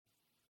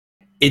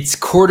It's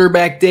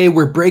quarterback day.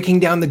 We're breaking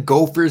down the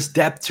Gophers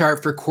depth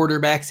chart for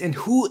quarterbacks and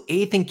who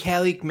Athan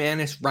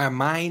Kaliakmanis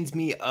reminds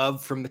me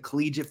of from the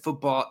collegiate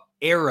football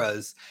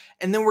eras.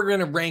 And then we're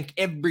going to rank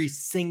every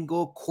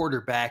single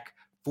quarterback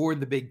for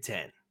the Big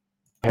Ten.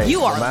 Hey,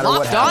 you are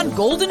Locked On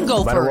Golden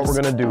Gophers. No matter what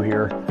we're going to do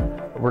here,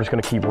 we're just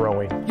going to keep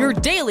rowing. Your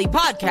daily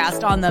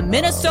podcast on the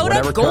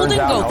Minnesota Golden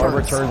Gophers.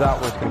 However it turns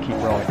out, we're just going to keep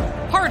rowing.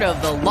 Part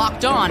of the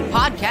Locked On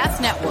Podcast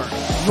Network.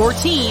 Your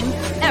team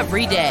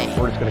every day.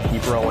 We're just going to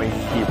keep rowing,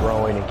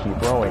 and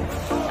keep rowing.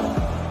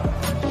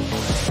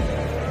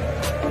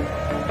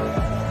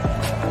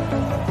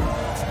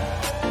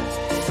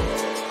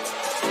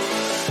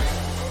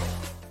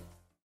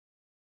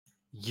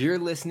 You're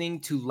listening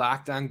to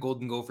Locked On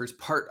Golden Gophers,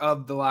 part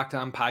of the Locked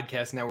On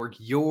Podcast Network,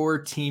 your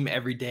team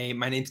every day.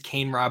 My name's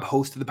Kane Robb,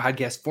 host of the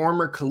podcast,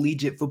 former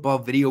collegiate football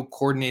video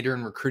coordinator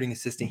and recruiting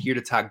assistant, here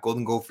to talk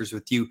Golden Gophers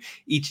with you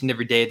each and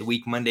every day of the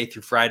week, Monday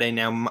through Friday.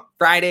 Now,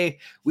 Friday,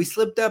 we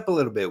slipped up a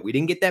little bit. We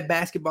didn't get that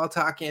basketball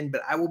talk in,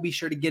 but I will be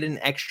sure to get an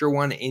extra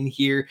one in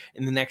here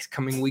in the next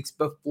coming weeks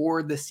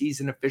before the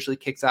season officially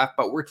kicks off.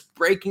 But we're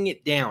breaking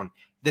it down,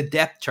 the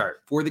depth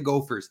chart for the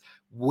Gophers.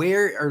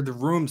 Where are the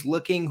rooms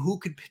looking? Who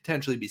could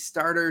potentially be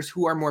starters?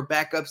 Who are more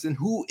backups? And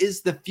who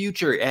is the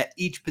future at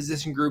each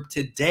position group?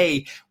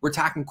 Today, we're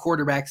talking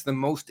quarterbacks, the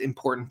most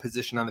important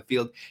position on the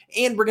field.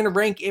 And we're going to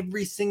rank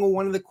every single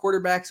one of the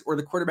quarterbacks or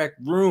the quarterback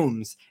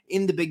rooms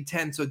in the Big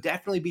Ten. So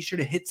definitely be sure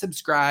to hit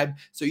subscribe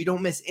so you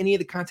don't miss any of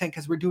the content,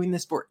 because we're doing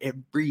this for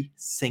every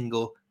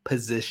single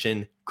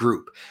position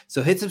group.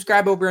 So hit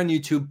subscribe over on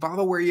YouTube,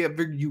 follow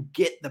wherever you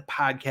get the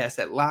podcast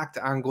at Locked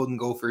On Golden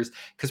Gophers,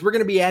 because we're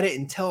going to be at it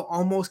until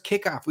almost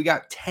kickoff. We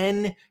got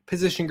 10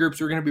 position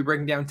groups we're going to be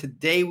breaking down.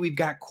 Today we've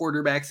got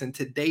quarterbacks, and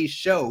today's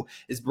show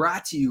is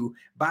brought to you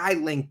by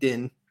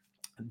LinkedIn.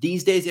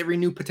 These days, every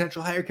new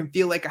potential hire can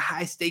feel like a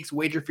high-stakes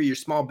wager for your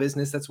small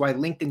business. That's why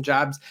LinkedIn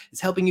Jobs is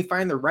helping you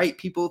find the right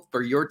people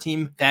for your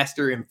team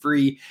faster and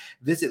free.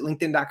 Visit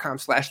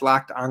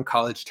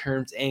linkedin.com/lockedoncollege.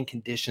 Terms and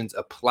conditions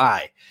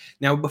apply.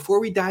 Now, before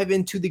we dive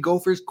into the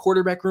Gophers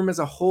quarterback room as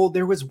a whole,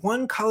 there was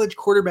one college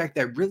quarterback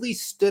that really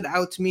stood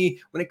out to me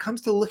when it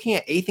comes to looking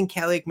at Athan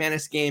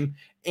Kaliakmanis' game,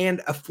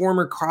 and a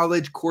former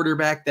college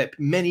quarterback that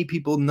many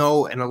people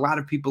know and a lot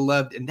of people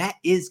loved, and that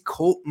is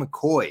Colt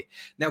McCoy.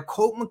 Now,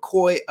 Colt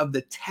McCoy of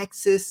the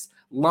Texas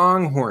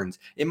Longhorns.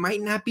 It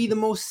might not be the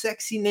most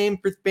sexy name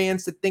for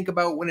fans to think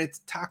about when it's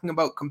talking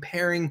about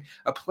comparing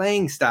a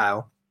playing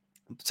style.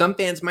 Some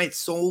fans might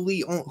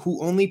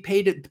who only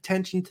paid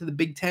attention to the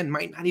Big Ten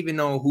might not even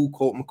know who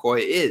Colt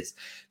McCoy is.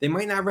 They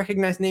might not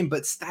recognize the name,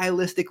 but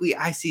stylistically,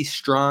 I see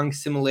strong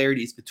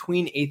similarities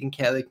between Athan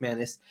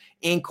Kaliakmanis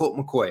and Colt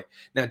McCoy.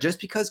 Now, just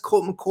because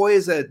Colt McCoy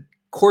is a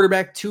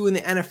quarterback too in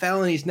the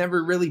NFL and he's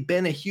never really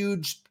been a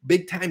huge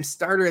big-time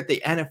starter at the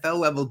NFL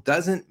level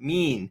doesn't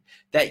mean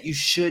that you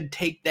should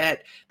take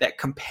that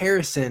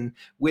comparison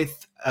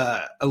with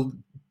a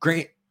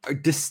great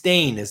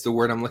disdain is the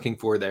word I'm looking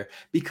for there,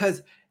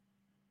 because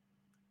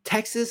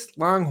Texas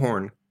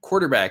Longhorn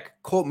quarterback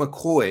Colt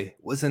McCoy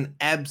was an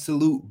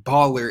absolute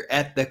baller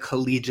at the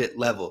collegiate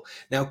level.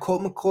 Now,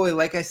 Colt McCoy,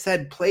 like I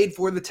said, played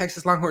for the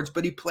Texas Longhorns,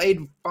 but he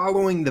played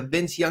following the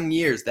Vince Young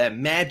years, that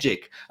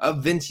magic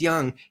of Vince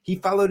Young. He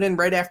followed in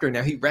right after.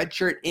 Now, he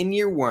redshirted in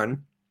year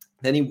one.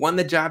 Then he won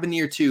the job in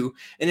year two.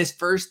 In his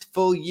first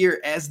full year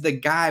as the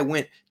guy,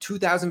 went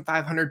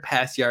 2,500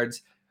 pass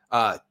yards,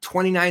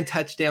 29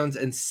 touchdowns,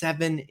 and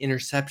 7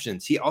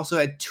 interceptions. He also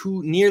had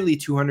nearly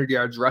 200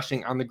 yards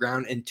rushing on the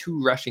ground and 2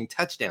 rushing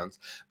touchdowns.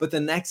 But the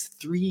next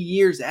 3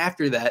 years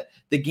after that,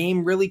 the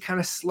game really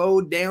kind of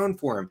slowed down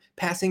for him,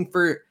 passing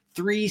for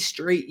 3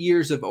 straight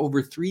years of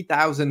over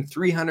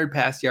 3,300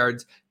 pass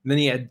yards. And then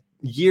he had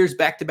years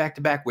back to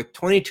back with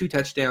 22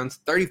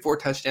 touchdowns, 34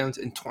 touchdowns,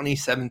 and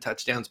 27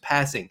 touchdowns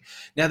passing.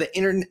 Now, the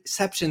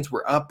interceptions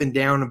were up and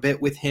down a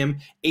bit with him.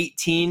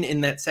 18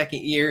 in that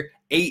second year,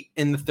 8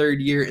 in the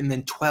third year, and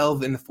then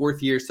 12 in the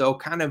fourth year. So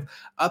kind of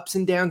ups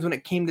and downs when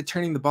it came to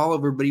turning the ball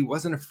over, but he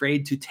wasn't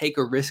afraid to take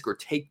a risk or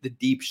take the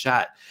deep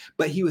shot.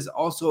 But he was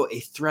also a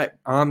threat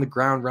on the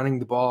ground, running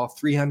the ball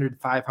 300,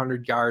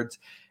 500 yards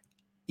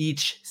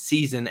each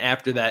season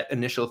after that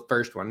initial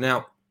first one.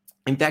 Now,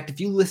 in fact, if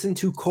you listen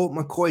to Colt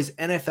McCoy's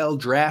NFL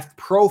draft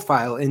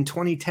profile in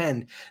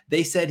 2010,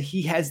 they said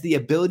he has the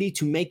ability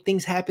to make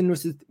things happen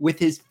with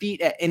his feet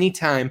at any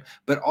time,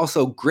 but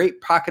also great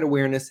pocket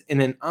awareness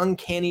and an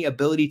uncanny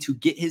ability to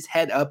get his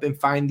head up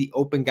and find the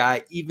open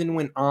guy, even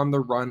when on the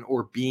run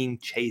or being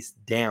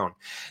chased down.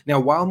 Now,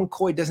 while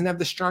McCoy doesn't have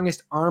the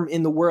strongest arm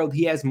in the world,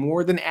 he has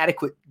more than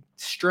adequate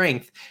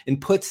strength and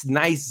puts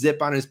nice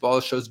zip on his ball,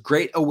 shows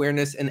great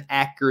awareness and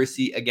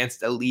accuracy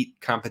against elite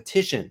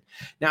competition.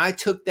 Now, I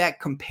took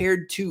that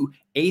compared to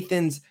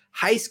Athan's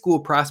high school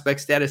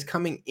prospect status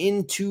coming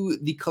into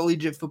the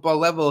collegiate football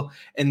level.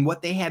 And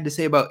what they had to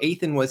say about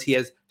Athan was he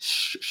has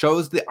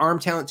shows the arm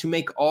talent to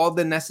make all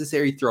the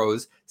necessary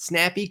throws,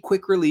 snappy,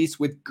 quick release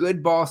with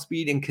good ball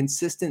speed and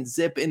consistent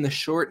zip in the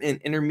short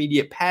and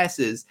intermediate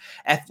passes,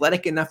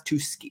 athletic enough to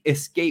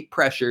escape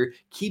pressure,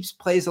 keeps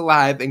plays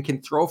alive, and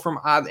can throw from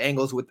odd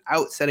angles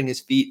without setting his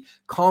feet,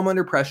 calm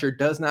under pressure,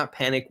 does not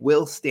panic,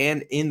 will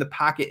stand in the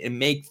pocket and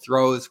make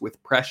throws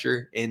with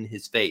pressure in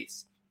his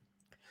face.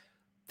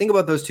 Think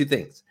about those two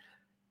things.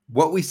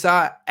 What we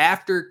saw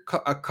after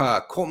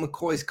Colt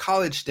McCoy's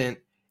college stint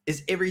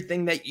is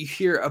everything that you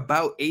hear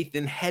about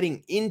Athan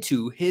heading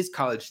into his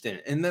college stint.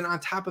 And then on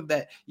top of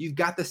that, you've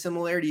got the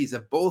similarities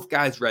of both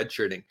guys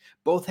redshirting.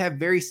 Both have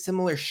very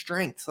similar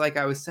strengths, like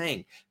I was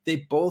saying.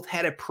 They both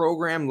had a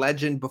program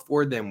legend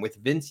before them with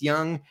Vince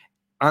Young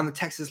on the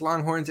Texas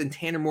Longhorns and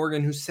Tanner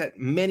Morgan, who set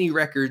many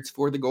records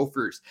for the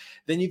Gophers.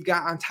 Then you've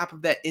got on top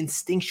of that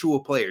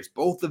instinctual players.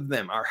 Both of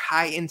them are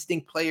high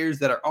instinct players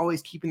that are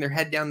always keeping their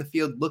head down the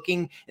field,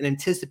 looking and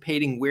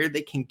anticipating where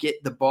they can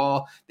get the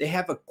ball. They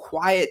have a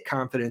quiet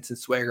confidence and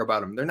swagger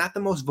about them. They're not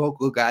the most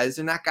vocal guys.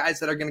 They're not guys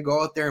that are going to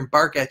go out there and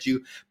bark at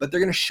you, but they're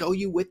going to show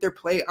you with their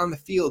play on the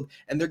field,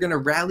 and they're going to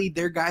rally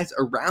their guys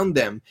around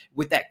them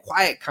with that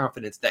quiet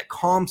confidence, that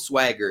calm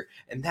swagger.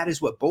 And that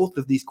is what both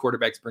of these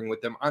quarterbacks bring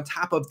with them. On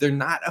top of, they're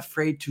not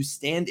afraid to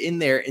stand in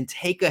there and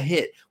take a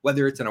hit,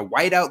 whether it's in a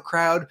whiteout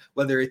crowd,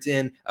 whether it's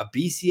in a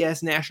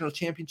BCS national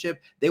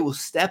championship. They will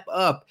step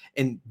up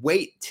and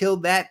wait till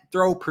that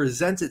throw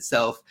presents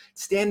itself,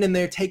 stand in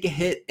there, take a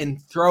hit,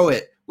 and throw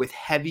it with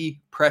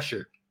heavy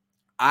pressure.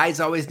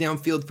 Eyes always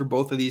downfield for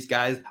both of these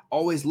guys,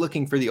 always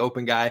looking for the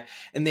open guy,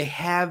 and they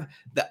have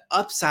the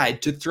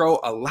upside to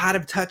throw a lot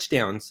of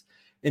touchdowns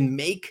and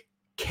make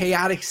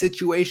chaotic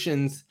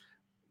situations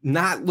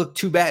not look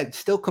too bad,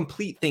 still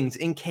complete things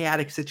in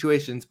chaotic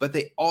situations, but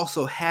they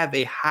also have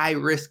a high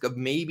risk of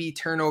maybe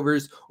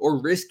turnovers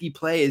or risky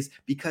plays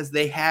because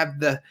they have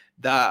the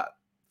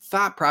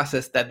thought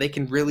process that they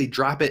can really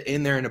drop it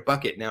in there in a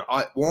bucket. Now,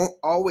 it won't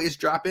always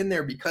drop in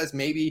there because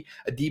maybe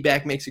a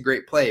D-back makes a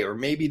great play, or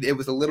maybe it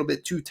was a little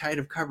bit too tight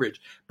of coverage,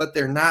 but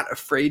they're not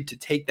afraid to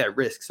take that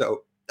risk.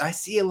 So I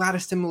see a lot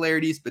of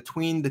similarities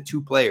between the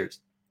two players.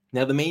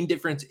 Now, the main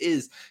difference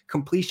is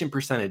completion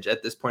percentage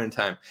at this point in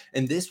time,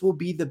 and this will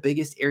be the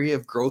biggest area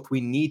of growth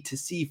we need to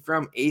see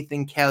from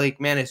Athan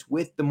Kaliakmanis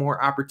with the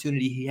more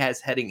opportunity he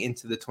has heading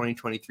into the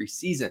 2023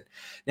 season.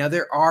 Now,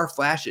 there are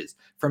flashes.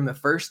 From the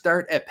first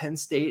start at Penn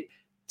State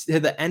to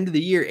the end of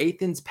the year,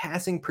 Athan's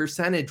passing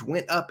percentage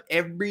went up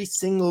every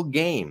single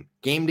game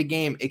to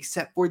game,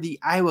 except for the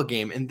Iowa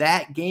game. And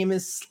that game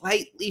is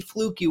slightly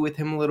fluky with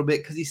him a little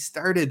bit because he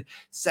started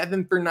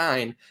 7 for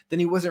 9. Then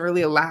he wasn't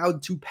really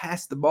allowed to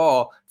pass the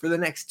ball for the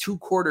next 2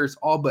 quarters,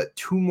 all but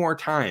 2 more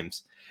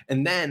times.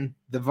 And then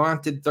the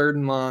vaunted 3rd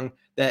and long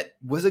that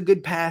was a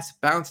good pass,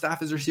 bounced off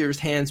his receiver's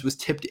hands, was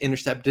tipped,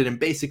 intercepted, and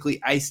basically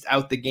iced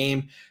out the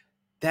game.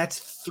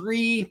 That's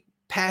 3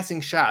 passing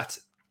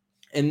shots.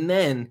 And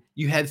then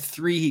you had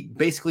 3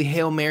 basically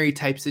Hail Mary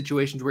type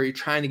situations where you're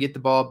trying to get the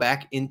ball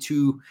back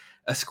into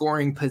a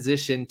scoring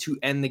position to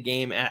end the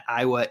game at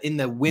Iowa in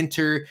the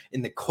winter,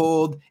 in the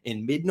cold,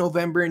 in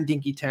mid-November in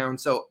Dinkytown.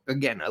 So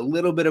again, a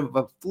little bit of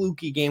a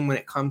fluky game when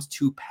it comes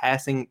to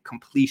passing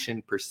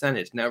completion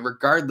percentage. Now,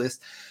 regardless,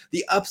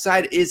 the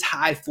upside is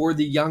high for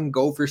the young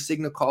Gopher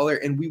signal caller,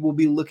 and we will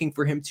be looking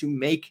for him to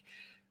make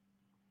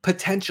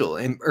potential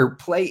or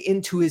play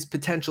into his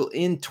potential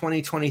in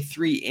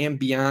 2023 and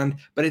beyond.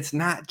 But it's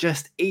not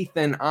just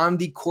Athan on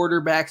the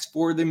quarterbacks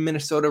for the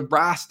Minnesota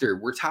roster.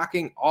 We're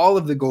talking all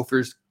of the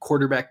Gophers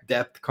quarterback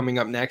depth coming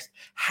up next.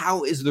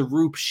 How is the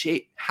room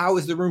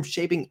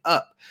shaping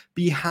up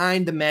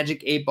behind the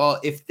Magic 8 Ball?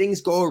 If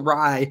things go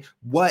awry,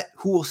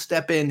 who will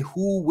step in,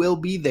 who will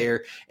be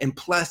there? And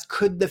plus,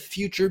 could the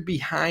future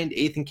behind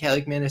Athan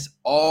Kaliakmanis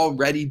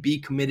already be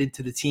committed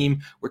to the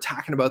team? We're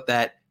talking about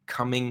that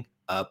coming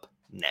up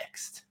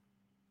next.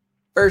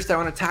 First, I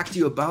want to talk to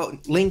you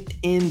about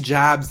LinkedIn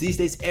Jobs. These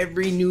days,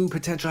 every new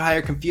potential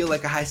hire can feel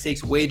like a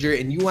high-stakes wager,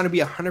 and you want to be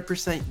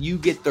 100% you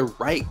get the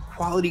right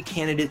quality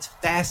candidates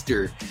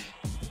faster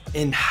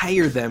and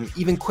hire them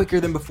even quicker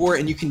than before,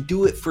 and you can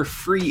do it for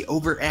free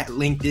over at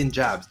LinkedIn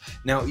Jobs.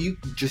 Now, you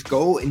just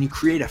go and you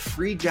create a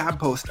free job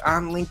post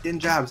on LinkedIn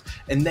Jobs,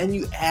 and then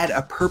you add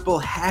a purple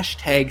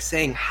hashtag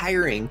saying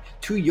hiring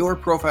to your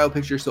profile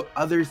picture so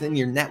others in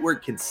your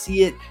network can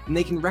see it and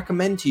they can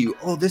recommend to you,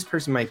 oh, this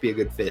person might be a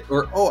good fit,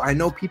 or oh, I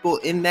know people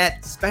in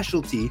that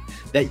specialty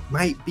that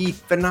might be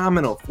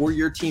phenomenal for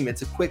your team.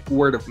 It's a quick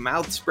word of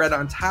mouth spread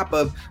on top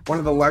of one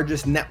of the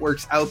largest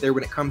networks out there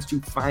when it comes to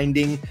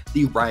finding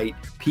the right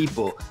people.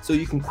 So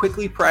you can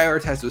quickly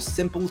prioritize with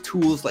simple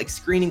tools like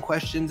screening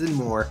questions and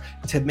more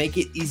to make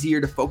it easier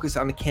to focus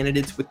on the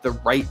candidates with the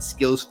right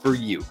skills for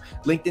you.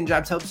 LinkedIn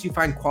Jobs helps you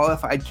find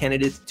qualified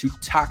candidates to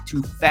talk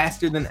to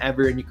faster than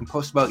ever, and you can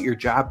post about your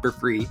job for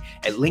free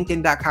at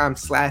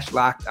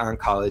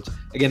linkedin.com/lockedoncollege.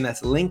 Again,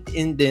 that's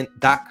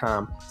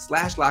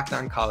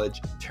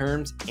linkedin.com/lockedoncollege.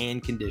 Terms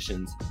and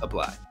conditions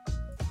apply.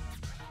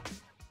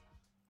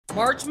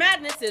 March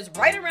Madness is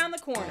right around the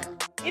corner.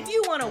 If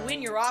you want to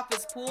win your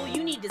office pool,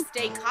 you need to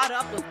stay caught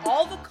up with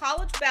all the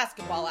college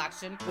basketball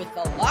action with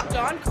the Locked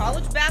On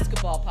College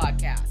Basketball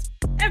Podcast.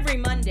 Every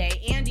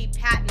Monday, Andy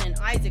Patton and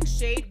Isaac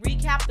Shade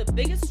recap the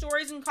biggest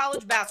stories in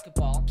college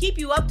basketball, keep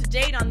you up to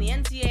date on the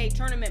NCAA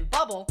tournament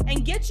bubble,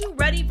 and get you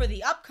ready for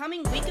the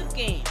upcoming week of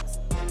games.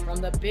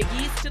 From the Big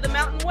East to the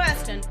Mountain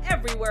West and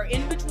everywhere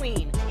in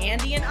between,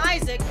 Andy and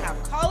Isaac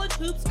have college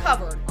hoops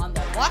covered on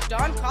the Locked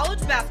On College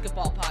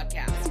Basketball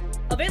Podcast.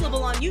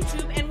 Available on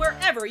YouTube and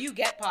wherever you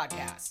get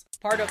podcasts.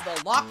 Part of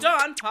the Locked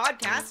On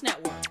Podcast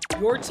Network.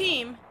 Your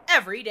team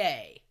every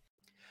day.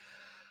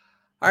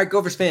 All right,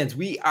 Gophers fans,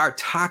 we are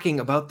talking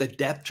about the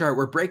depth chart.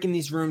 We're breaking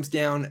these rooms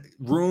down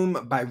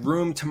room by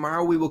room.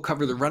 Tomorrow we will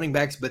cover the running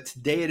backs, but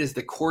today it is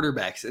the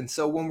quarterbacks. And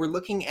so when we're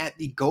looking at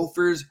the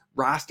Gophers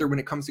roster when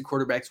it comes to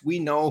quarterbacks, we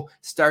know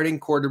starting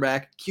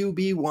quarterback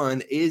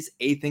QB1 is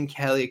Athan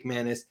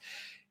Kaliakmanis.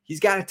 He's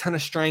got a ton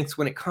of strengths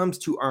when it comes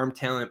to arm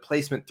talent,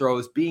 placement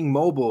throws, being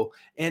mobile,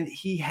 and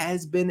he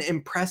has been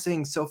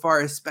impressing so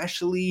far,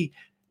 especially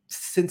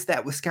since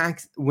that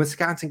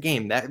Wisconsin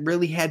game. That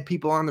really had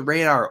people on the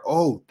radar.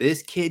 Oh,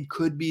 this kid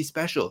could be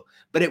special.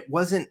 But it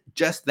wasn't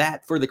just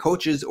that for the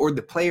coaches or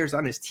the players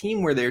on his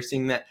team where they're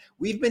seeing that.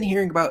 We've been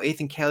hearing about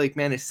Athan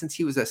Kaliakmanis since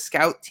he was a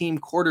scout team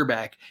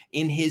quarterback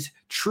in his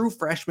true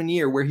freshman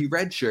year where he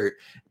redshirt,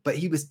 but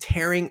he was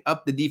tearing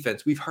up the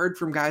defense. We've heard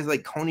from guys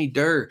like Coney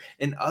Durr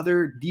and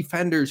other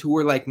defenders who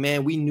were like,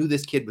 man, we knew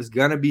this kid was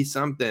going to be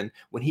something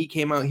when he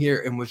came out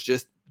here and was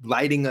just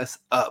lighting us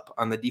up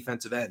on the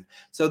defensive end.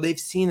 So they've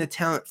seen the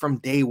talent from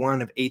day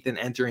one of Athan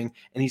entering,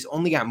 and he's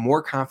only got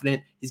more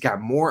confident. He's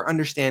got more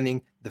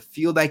understanding. The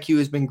field IQ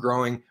has been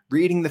growing.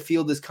 Reading the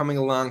field is coming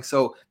along.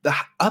 So the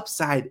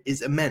upside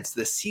is immense.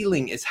 The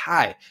ceiling is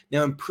high.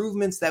 Now,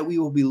 improvements that we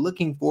will be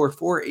looking for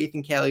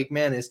Athan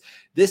Kaliakmanis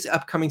this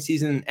upcoming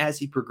season as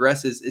he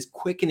progresses is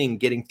quickening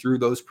getting through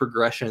those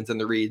progressions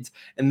and the reads,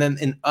 and then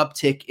an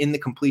uptick in the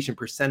completion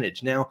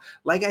percentage. Now,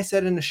 like I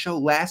said in the show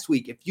last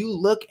week, if you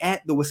look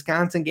at the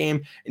Wisconsin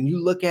game and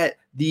you look at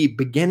the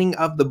beginning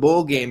of the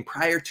bowl game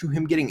prior to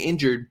him getting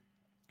injured,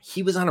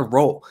 he was on a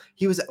roll.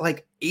 He was at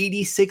like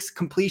 86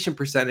 completion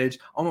percentage,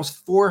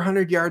 almost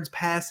 400 yards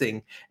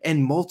passing,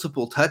 and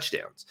multiple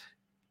touchdowns.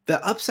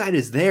 The upside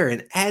is there.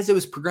 And as it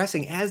was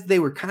progressing, as they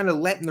were kind of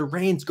letting the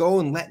reins go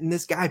and letting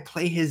this guy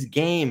play his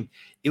game,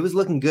 it was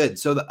looking good.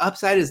 So the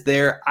upside is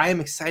there. I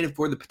am excited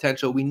for the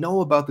potential. We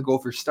know about the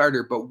Gophers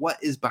starter, but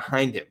what is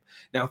behind him?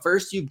 Now,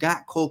 first, you've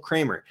got Colt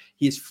Kramer.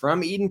 He's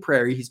from Eden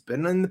Prairie. He's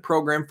been in the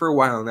program for a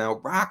while now.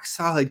 Rock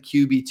solid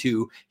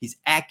QB2. He's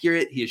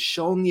accurate. He has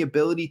shown the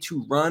ability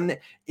to run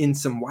in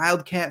some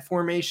wildcat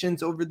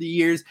formations over the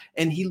years,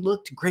 and he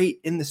looked great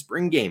in the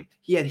spring game.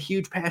 He had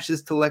huge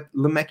passes to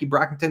Lemeki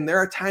Brockington. There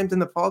are times in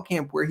the fall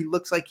camp where he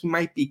looks like he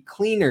might be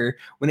cleaner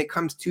when it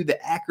comes to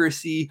the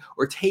accuracy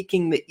or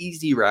taking the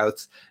easy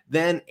routes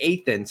than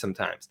Athan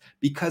sometimes,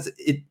 because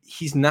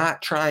he's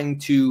not trying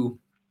to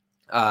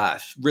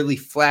really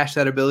flash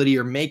that ability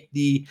or make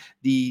the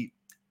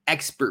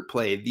expert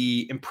play,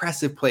 the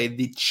impressive play,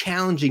 the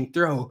challenging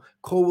throw.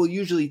 Cole will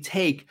usually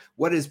take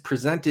what is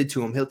presented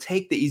to him. He'll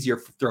take the easier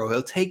throw.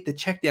 He'll take the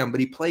check down, but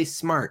he plays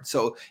smart.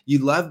 So you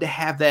love to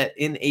have that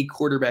in a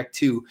quarterback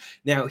too.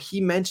 Now,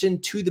 he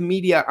mentioned to the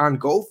media on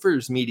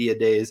Gophers media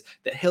days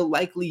that he'll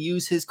likely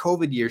use his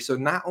COVID year. So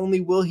not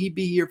only will he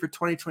be here for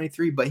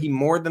 2023, but he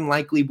more than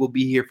likely will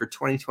be here for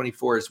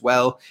 2024 as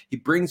well. He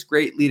brings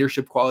great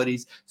leadership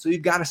qualities. So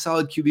you've got a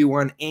solid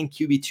QB1 and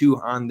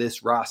QB2 on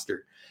this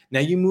roster. Now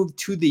you move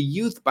to the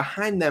youth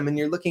behind them, and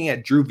you're looking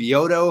at Drew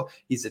Vioto.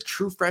 He's a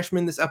true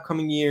freshman this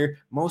upcoming year,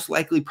 most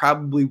likely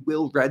probably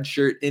will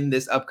redshirt in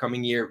this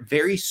upcoming year.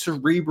 Very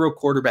cerebral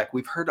quarterback.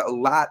 We've heard a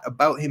lot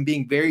about him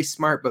being very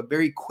smart, but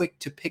very quick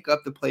to pick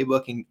up the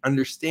playbook and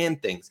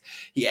understand things.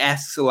 He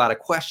asks a lot of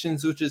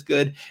questions, which is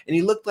good, and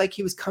he looked like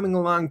he was coming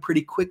along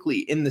pretty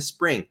quickly in the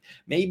spring.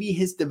 Maybe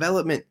his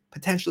development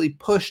potentially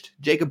pushed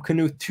Jacob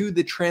Knuth to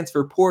the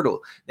transfer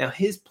portal. Now,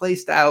 his play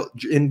style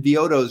in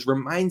Vioto's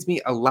reminds me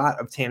a lot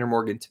of Tanner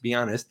Morgan, to be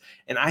honest,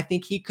 and I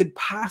think he could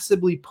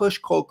possibly push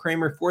Colt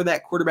Kramer for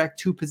that quarterback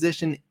 2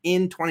 position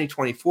in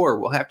 2024.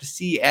 We'll have to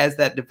see as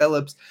that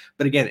develops,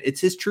 but again, it's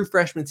his true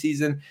freshman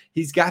season.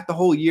 He's got the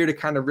whole year to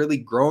kind of really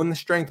grow in the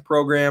strength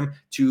program,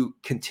 to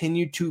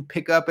continue to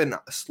pick up and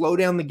slow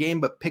down the game,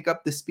 but pick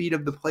up the speed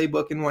of the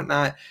playbook and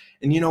whatnot.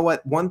 And you know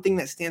what? One thing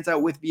that stands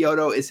out with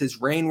Vioto is his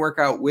rain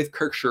workout with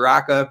Kirk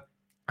Shiraka.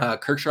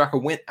 Kirk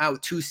Shiraka went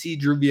out to see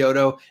Drew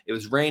Vioto. It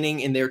was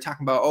raining, and they were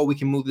talking about, oh, we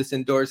can move this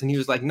indoors. And he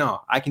was like, no,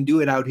 I can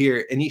do it out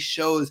here. And he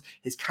shows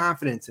his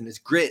confidence and his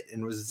grit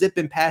and was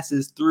zipping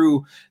passes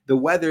through the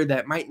weather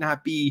that might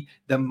not be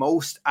the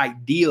most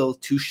ideal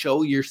to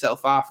show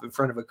yourself off in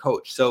front of a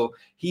coach. So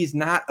he's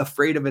not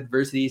afraid of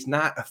adversity. He's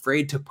not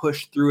afraid to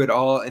push through it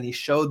all. And he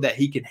showed that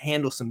he can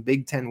handle some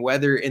Big Ten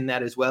weather in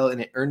that as well. And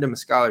it earned him a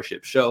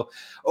scholarship. So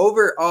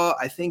overall,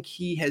 I think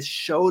he has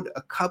showed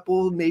a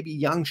couple maybe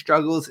young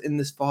struggles in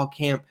this fall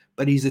camp,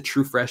 but he's a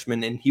true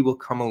freshman and he will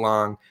come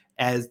along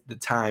as the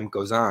time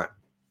goes on.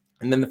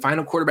 And then the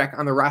final quarterback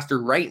on the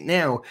roster right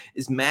now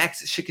is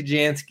Max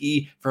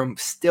Shikajansky from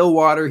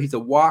Stillwater. He's a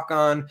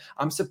walk-on.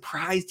 I'm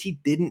surprised he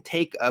didn't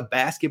take a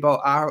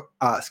basketball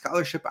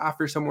scholarship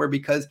offer somewhere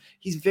because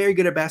he's very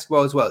good at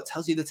basketball as well. It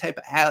tells you the type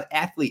of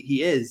athlete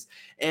he is.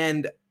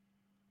 And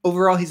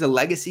overall, he's a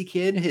legacy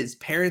kid. His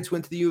parents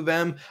went to the U of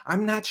M.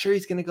 I'm not sure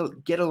he's going to go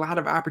get a lot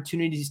of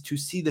opportunities to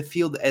see the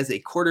field as a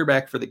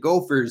quarterback for the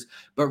Gophers.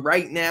 But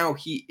right now,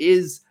 he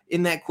is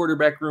in that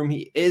quarterback room.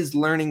 He is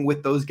learning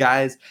with those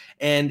guys,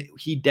 and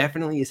he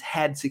definitely has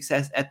had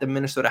success at the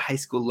Minnesota high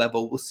school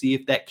level. We'll see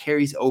if that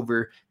carries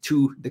over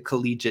to the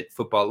collegiate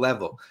football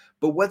level.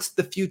 But what's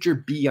the future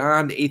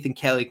beyond Athan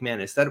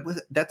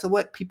Kaliakmanis? That's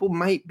what people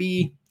might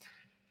be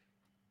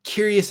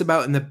curious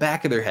about in the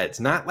back of their heads.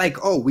 Not like,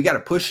 oh, we got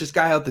to push this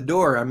guy out the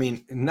door. I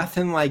mean,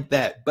 nothing like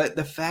that. But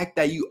the fact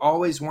that you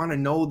always want to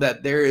know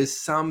that there is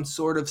some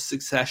sort of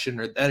succession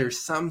or that there's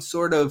some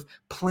sort of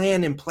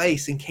plan in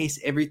place in case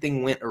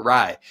everything went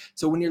awry.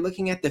 So when you're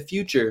looking at the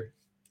future,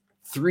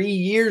 3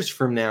 years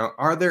from now,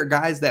 are there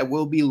guys that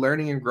will be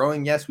learning and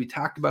growing? Yes, we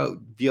talked about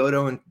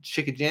Vioto and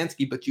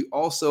Shikajansky, but you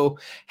also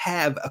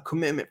have a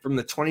commitment from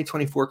the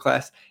 2024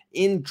 class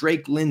in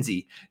Drake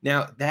Lindsay.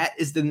 Now, that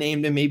is the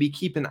name to maybe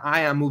keep an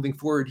eye on moving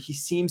forward. He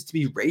seems to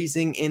be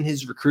raising in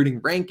his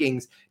recruiting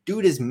rankings.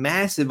 Dude is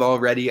massive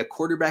already, a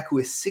quarterback who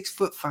is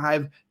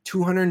 6'5",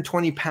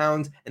 220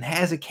 pounds, and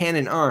has a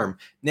cannon arm.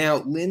 Now,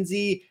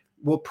 Lindsay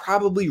will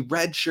probably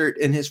redshirt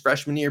in his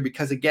freshman year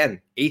because, again,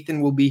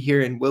 Athan will be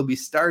here and will be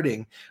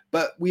starting.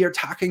 But we are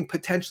talking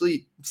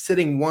potentially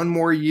sitting one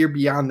more year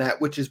beyond that,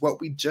 which is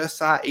what we just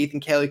saw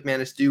Athan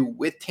Kaliakmanis do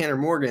with Tanner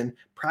Morgan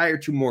prior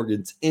to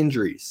Morgan's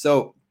injury.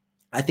 So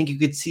I think you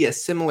could see a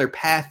similar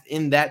path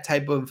in that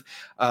type of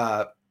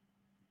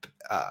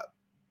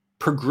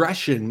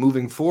progression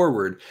moving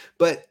forward,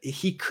 but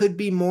he could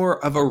be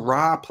more of a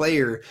raw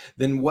player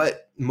than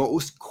what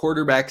most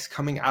quarterbacks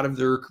coming out of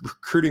their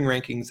recruiting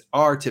rankings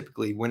are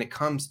typically when it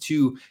comes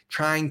to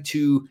trying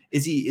to,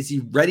 is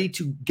he ready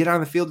to get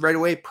on the field right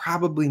away?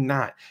 Probably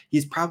not.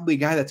 He's probably a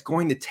guy that's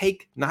going to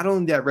take not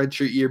only that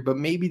redshirt year, but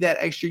maybe that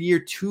extra year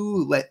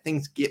to let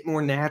things get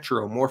more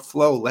natural, more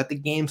flow, let the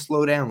game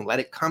slow down, let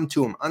it come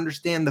to him,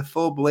 understand the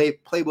full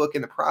playbook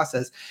in the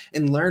process,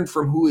 and learn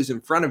from who is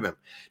in front of him.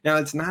 Now,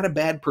 it's not a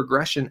bad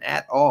progression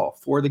at all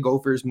for the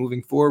Gophers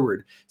moving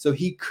forward. So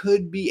he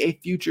could be a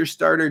future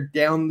starter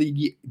down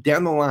the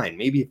line,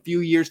 maybe a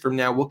few years from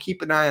now. We'll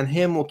keep an eye on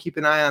him. We'll keep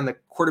an eye on the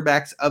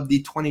quarterbacks of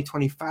the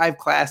 2025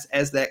 class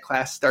as that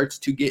class starts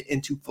to get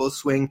into full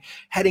swing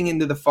heading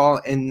into the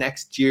fall and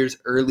next year's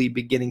early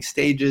beginning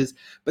stages.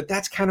 But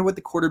that's kind of what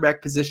the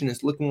quarterback position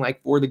is looking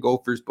like for the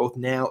Gophers both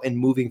now and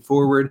moving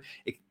forward.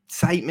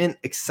 Excitement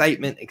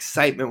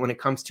when it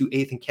comes to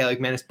Athan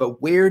Kaliakmanis,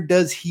 but where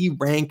does he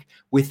rank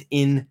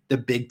within the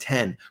Big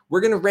Ten?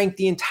 We're going to rank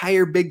the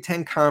entire Big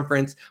Ten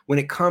conference when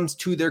it comes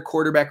to their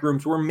quarterback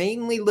rooms. We're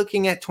mainly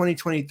looking at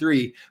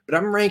 2023, but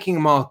I'm ranking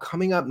them all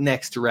coming up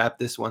next to wrap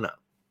this one up.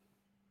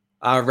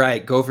 All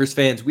right, Gophers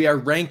fans, we are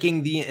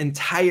ranking the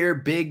entire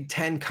Big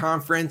Ten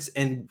conference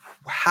and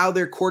how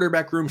their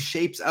quarterback room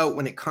shapes out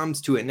when it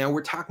comes to it. Now,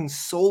 we're talking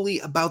solely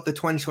about the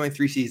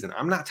 2023 season.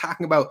 I'm not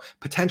talking about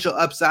potential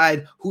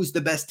upside, who's the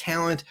best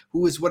talent,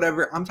 who is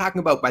whatever. I'm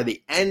talking about by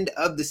the end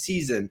of the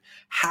season,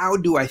 how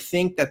do I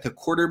think that the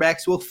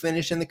quarterbacks will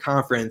finish in the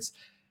conference,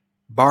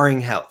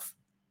 barring health?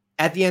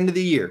 At the end of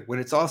the year, when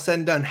it's all said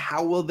and done,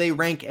 how will they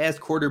rank as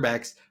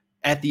quarterbacks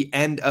at the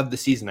end of the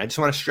season? I just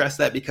want to stress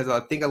that because I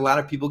think a lot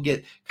of people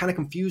get kind of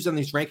confused on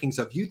these rankings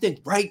of, you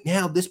think right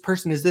now this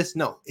person is this.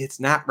 No,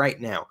 it's not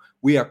right now.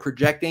 We are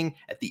projecting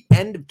at the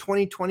end of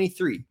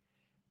 2023.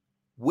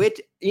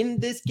 In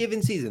this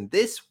given season,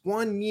 this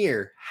 1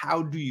 year,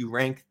 how do you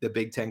rank the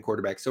Big Ten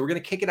quarterbacks? So we're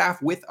going to kick it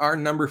off with our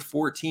number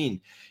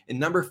 14. And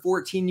number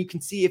 14, you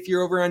can see if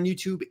you're over on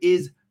YouTube,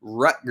 is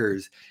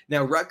Rutgers.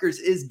 Now, Rutgers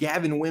is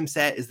Gavin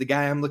Wimsatt is the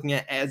guy I'm looking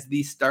at as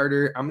the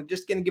starter. I'm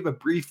just going to give a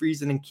brief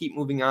reason and keep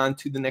moving on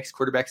to the next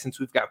quarterback since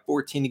we've got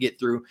 14 to get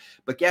through.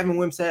 But Gavin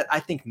Wimsatt,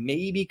 I think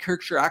maybe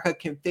Kirk Shiraka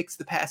can fix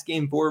the pass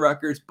game for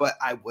Rutgers, but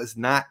I was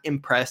not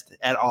impressed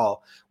at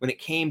all when it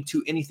came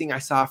to anything I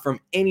saw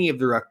from any of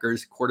the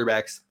Rutgers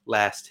quarterbacks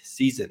last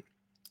season.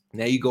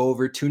 Now you go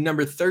over to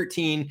number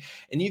 13,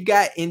 and you've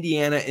got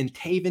Indiana, and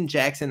Taven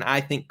Jackson, I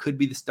think, could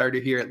be the starter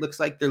here. It looks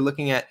like they're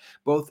looking at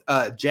both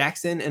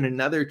Jackson and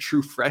another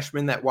true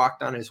freshman that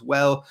walked on as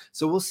well.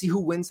 So we'll see who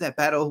wins that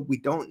battle. We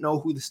don't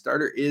know who the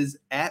starter is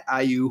at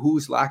IU,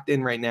 who's locked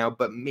in right now,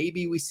 but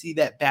maybe we see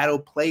that battle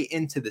play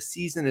into the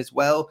season as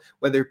well,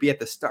 whether it be at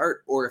the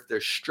start or if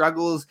there's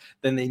struggles,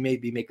 then they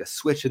maybe make a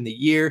switch in the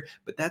year.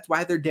 But that's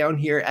why they're down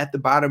here at the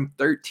bottom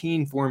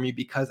 13 for me,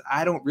 because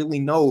I don't really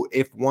know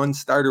if one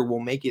starter will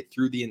make it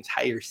through the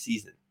entire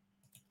season.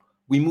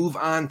 We move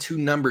on to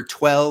number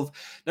 12.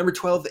 Number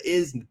 12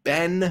 is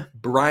Ben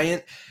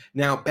Bryant.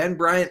 Now, Ben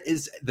Bryant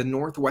is the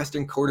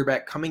Northwestern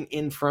quarterback coming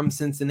in from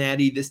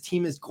Cincinnati. This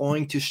team is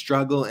going to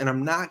struggle, and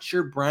I'm not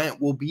sure Bryant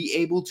will be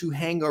able to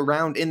hang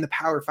around in the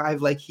Power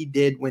 5 like he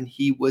did when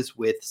he was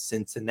with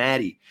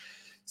Cincinnati.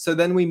 So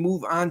then we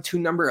move on to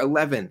number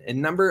 11. And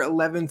number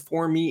 11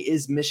 for me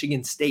is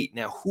Michigan State.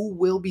 Now, who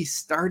will be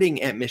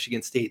starting at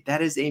Michigan State?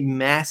 That is a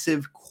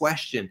massive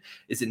question.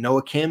 Is it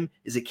Noah Kim?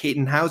 Is it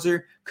Caden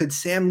Hauser? Could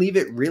Sam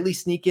Leavitt really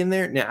sneak in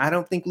there? Now, I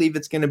don't think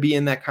Leavitt's going to be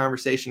in that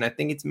conversation. I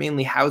think it's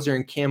mainly Hauser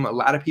and Kim. A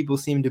lot of people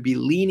seem to be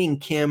leaning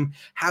Kim.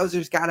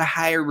 Hauser's got a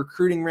higher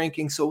recruiting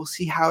ranking, so we'll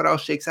see how it all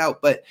shakes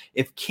out. But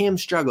if Kim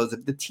struggles,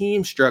 if the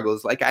team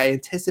struggles, like I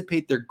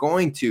anticipate they're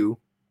going to,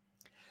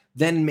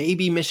 then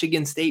maybe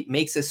Michigan State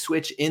makes a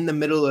switch in the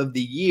middle of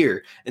the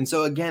year. And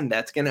so again,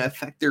 that's going to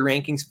affect their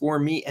rankings for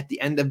me at the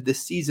end of the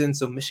season.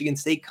 So Michigan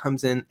State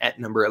comes in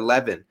at number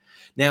 11.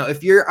 Now,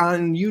 if you're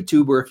on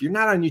YouTube or if you're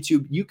not on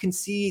YouTube, you can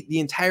see the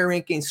entire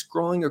rankings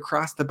scrolling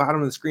across the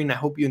bottom of the screen. I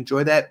hope you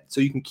enjoy that so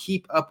you can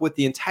keep up with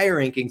the entire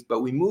rankings,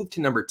 but we move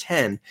to number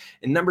 10,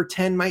 and number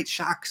 10 might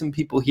shock some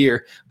people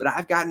here, but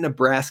I've got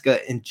Nebraska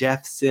and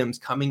Jeff Sims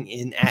coming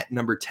in at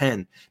number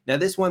 10. Now,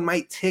 this one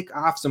might tick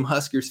off some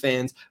Huskers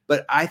fans,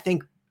 but I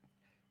think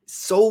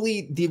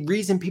solely the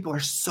reason people are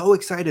so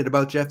excited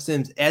about Jeff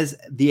Sims as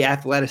the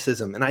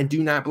athleticism, and I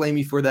do not blame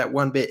you for that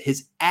one bit.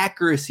 His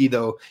accuracy,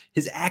 though,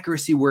 his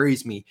accuracy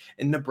worries me.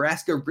 And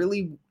Nebraska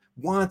really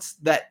wants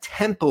that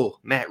Temple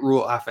Matt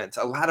Rule offense,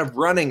 a lot of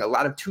running, a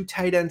lot of two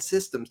tight end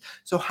systems.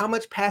 So how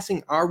much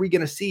passing are we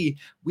going to see?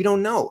 We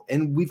don't know.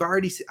 And I've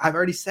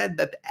already said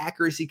that the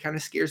accuracy kind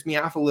of scares me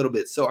off a little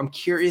bit. So I'm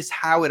curious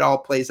how it all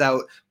plays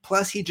out.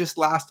 Plus, he just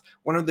lost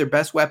one of their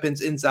best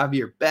weapons in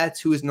Xavier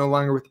Betts, who is no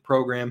longer with the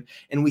program.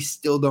 And we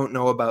still don't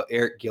know about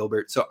Eric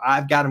Gilbert. So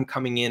I've got him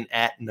coming in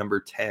at number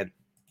 10.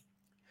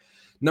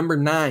 Number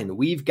 9,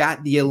 we've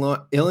got the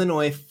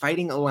Illinois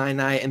Fighting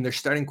Illini and their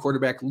starting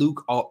quarterback,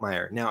 Luke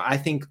Altmaier. Now, I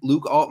think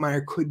Luke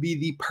Altmaier could be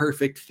the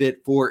perfect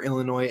fit for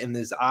Illinois in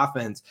this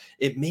offense.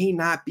 It may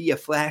not be a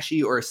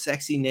flashy or a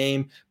sexy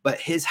name, but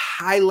his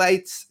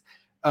highlights,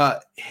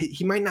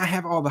 he might not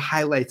have all the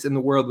highlights in the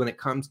world when it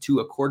comes to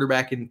a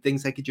quarterback and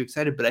things that get you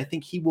excited, but I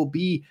think he will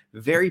be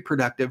very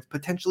productive,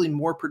 potentially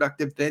more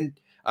productive than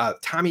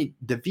Tommy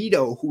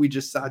DeVito, who we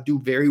just saw do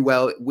very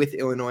well with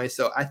Illinois.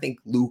 So I think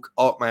Luke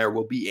Altmaier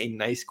will be a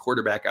nice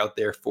quarterback out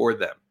there for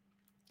them.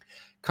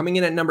 Coming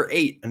in at number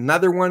 8,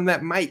 another one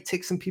that might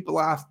tick some people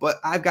off, but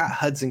I've got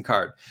Hudson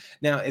Card.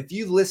 Now, if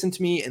you've listened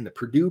to me in the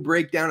Purdue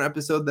breakdown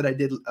episode that I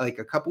did like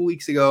a couple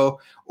weeks ago,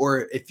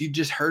 or if you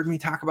just heard me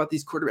talk about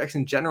these quarterbacks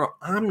in general,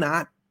 I'm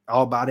not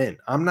all bought in.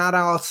 I'm not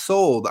all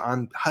sold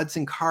on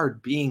Hudson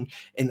Card being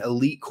an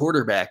elite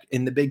quarterback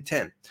in the Big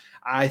Ten.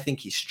 I think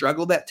he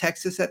struggled at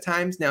Texas at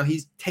times. Now,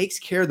 he takes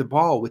care of the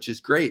ball, which is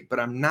great, but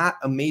I'm not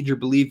a major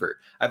believer.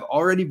 I've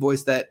already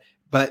voiced that,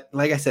 but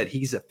like I said,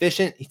 he's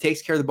efficient. He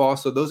takes care of the ball,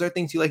 so those are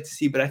things you like to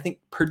see, but I think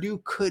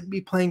Purdue could be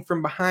playing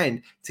from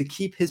behind to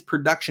keep his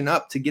production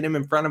up, to get him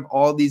in front of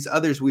all these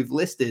others we've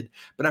listed,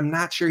 but I'm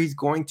not sure he's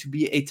going to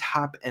be a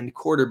top-end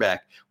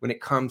quarterback when it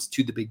comes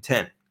to the Big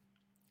Ten.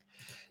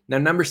 Now,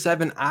 number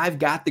 7, I've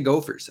got the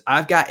Gophers.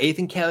 I've got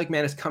Athan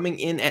Kaliakmanis coming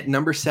in at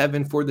number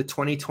 7 for the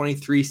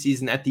 2023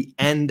 season at the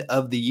end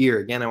of the year.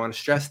 Again, I want to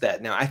stress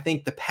that. Now, I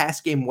think the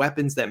pass game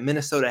weapons that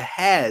Minnesota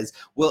has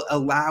will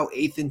allow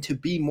Athan to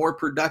be more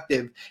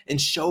productive and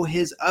show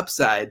his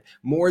upside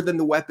more than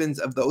the weapons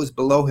of those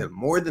below him,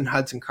 more than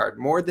Hudson Card,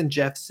 more than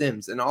Jeff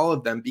Sims, and all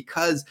of them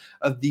because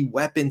of the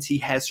weapons he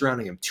has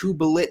surrounding him. 2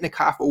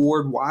 Biletnikoff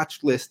Award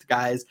watch list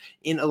guys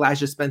in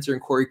Elijah Spencer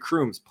and Corey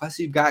Crooms. Plus,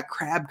 you've got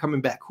Crab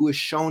coming back, who has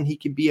shown he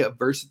can be a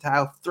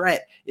versatile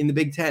threat in the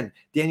Big Ten.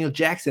 Daniel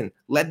Jackson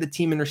led the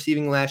team in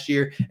receiving last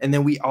year. And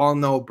then we all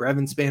know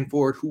Brevin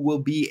Spanford, who will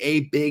be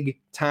a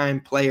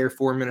big-time player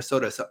for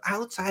Minnesota. So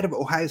outside of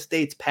Ohio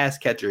State's pass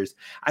catchers,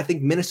 I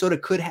think Minnesota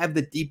could have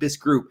the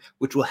deepest group,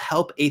 which will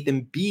help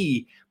Athan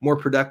be more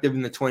productive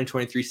in the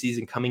 2023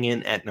 season, coming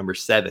in at number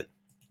 7.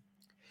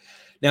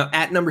 Now,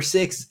 at number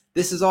 6,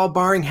 this is all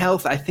barring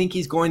health. I think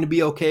he's going to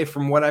be okay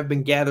from what I've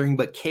been gathering,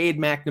 but Cade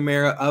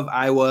McNamara of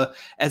Iowa,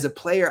 as a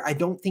player, I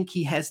don't think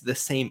he has the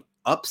same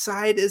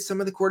upside as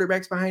some of the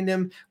quarterbacks behind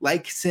him,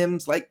 like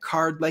Sims, like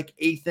Card, like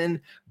Athan,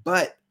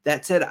 but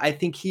that said, I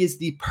think he is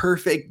the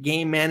perfect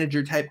game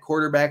manager type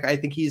quarterback. I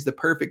think he's the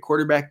perfect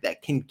quarterback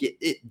that can get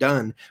it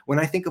done. When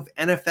I think of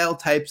NFL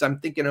types, I'm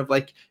thinking of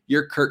like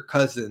your Kirk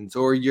Cousins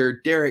or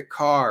your Derek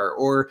Carr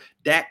or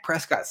Dak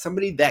Prescott,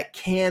 somebody that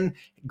can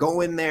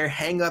go in there,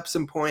 hang up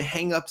some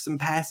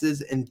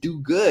passes and do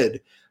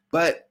good.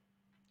 But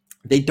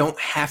they don't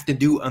have to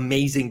do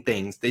amazing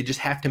things. They just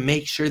have to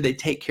make sure they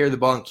take care of the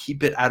ball and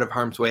keep it out of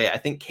harm's way. I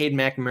think Cade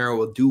McNamara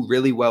will do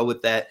really well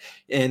with that.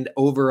 And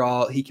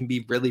overall, he can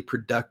be really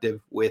productive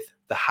with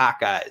the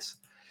Hawkeyes.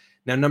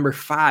 Now, number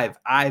 5,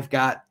 I've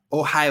got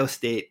Ohio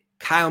State,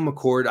 Kyle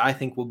McCord, I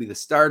think, will be the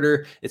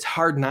starter. It's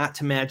hard not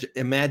to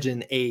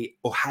imagine a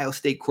Ohio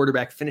State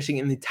quarterback finishing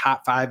in the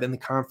top 5 in the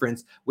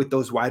conference with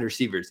those wide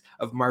receivers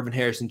of Marvin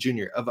Harrison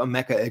Jr., of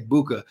Emeka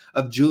Egbuka,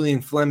 of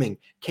Julian Fleming,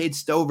 Cade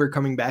Stover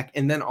coming back,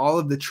 and then all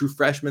of the true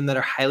freshmen that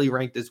are highly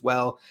ranked as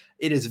well.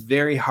 It is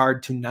very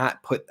hard to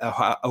not put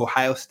a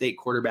Ohio State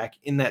quarterback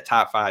in that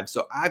top 5.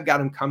 So I've got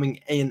him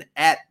coming in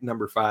at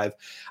number 5.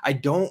 I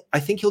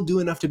think he'll do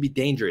enough to be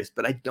dangerous,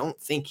 but I don't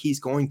think he's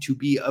going to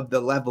be of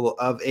the level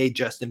of a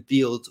Justin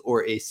Fields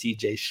or a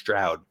CJ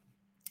Stroud.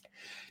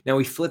 Now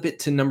we flip it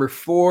to number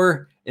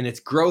 4, and it's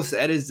gross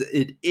as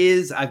it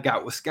is. I've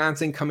got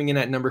Wisconsin coming in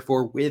at number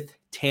 4 with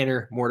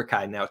Tanner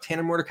Mordecai. Now,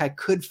 Tanner Mordecai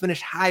could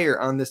finish higher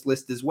on this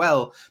list as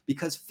well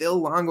because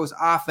Phil Longo's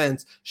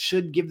offense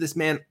should give this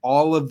man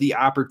all of the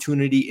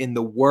opportunity in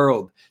the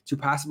world to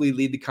possibly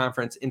lead the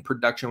conference in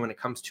production when it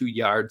comes to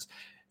yards.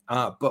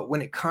 But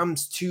when it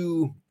comes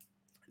to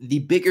the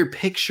bigger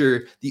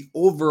picture, the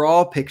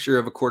overall picture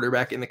of a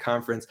quarterback in the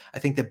conference, I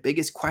think the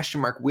biggest question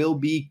mark will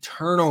be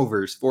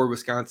turnovers for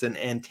Wisconsin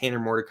and Tanner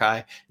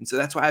Mordecai. And so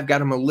that's why I've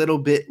got him a little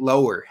bit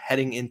lower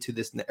heading into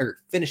this or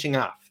finishing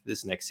off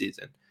this next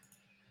season.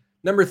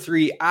 Number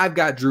 3, I've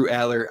got Drew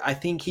Aller. I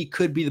think he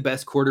could be the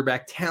best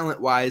quarterback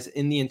talent-wise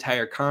in the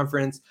entire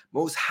conference,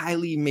 most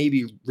highly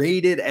maybe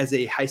rated as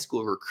a high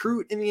school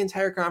recruit in the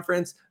entire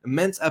conference,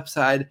 immense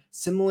upside,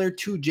 similar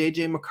to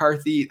J.J.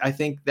 McCarthy. I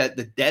think that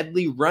the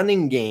deadly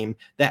running game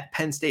that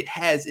Penn State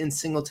has in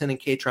Singleton and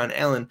Katron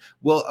Allen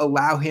will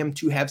allow him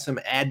to have some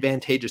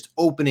advantageous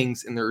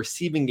openings in the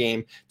receiving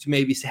game to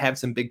maybe have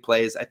some big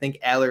plays. I think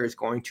Aller is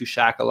going to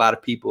shock a lot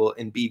of people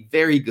and be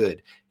very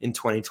good in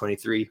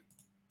 2023.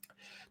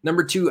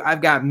 Number 2,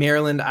 I've got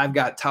Maryland. I've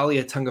got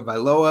Talia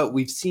Tungavailoa.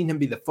 We've seen him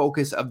be the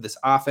focus of this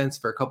offense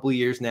for a couple of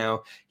years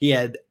now. He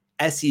had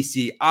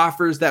SEC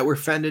offers that were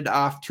fended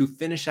off to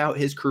finish out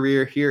his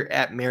career here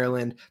at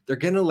Maryland. They're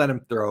going to let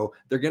him throw.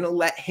 They're going to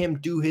let him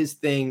do his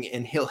thing,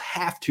 and he'll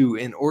have to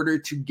in order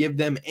to give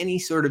them any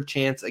sort of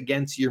chance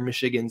against your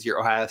Michigans, your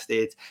Ohio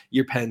States,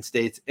 your Penn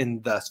States,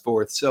 and thus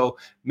forth. So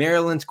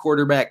Maryland's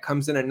quarterback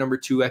comes in at number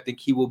 2. I think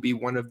he will be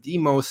one of the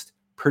most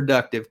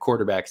productive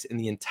quarterbacks in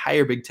the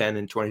entire Big Ten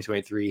in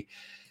 2023.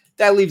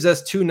 That leaves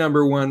us to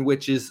number 1,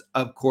 which is,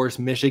 of course,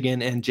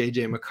 Michigan and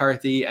J.J.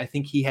 McCarthy. I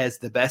think he has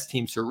the best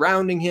team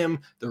surrounding him.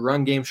 The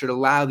run game should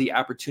allow the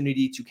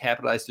opportunity to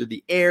capitalize through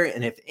the air.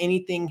 And if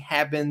anything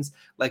happens,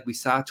 like we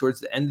saw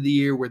towards the end of the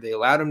year where they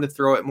allowed him to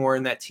throw it more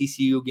in that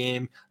TCU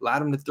game,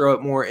 allowed him to throw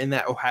it more in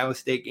that Ohio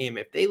State game,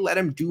 if they let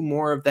him do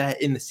more of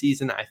that in the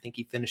season, I think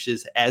he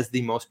finishes as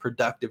the most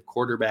productive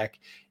quarterback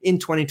in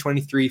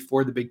 2023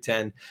 for the Big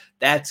Ten.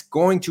 That's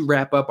going to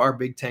wrap up our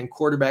Big Ten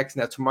quarterbacks.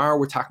 Now, tomorrow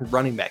we're talking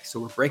running backs. So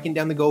we're breaking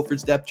down the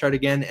Gophers depth chart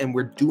again, and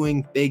we're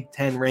doing Big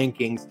Ten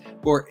rankings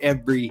for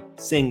every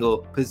single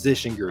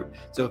position group.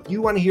 So if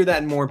you want to hear that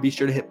and more, be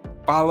sure to hit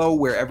follow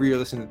wherever you're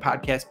listening to the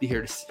podcast. Be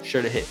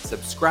sure to hit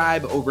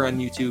subscribe over on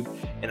YouTube,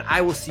 and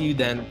I will see you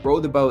then. Row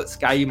the boat,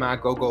 Sky Yuma,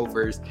 go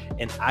Gophers,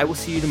 and I will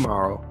see you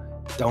tomorrow.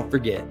 Don't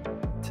forget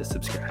to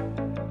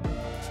subscribe.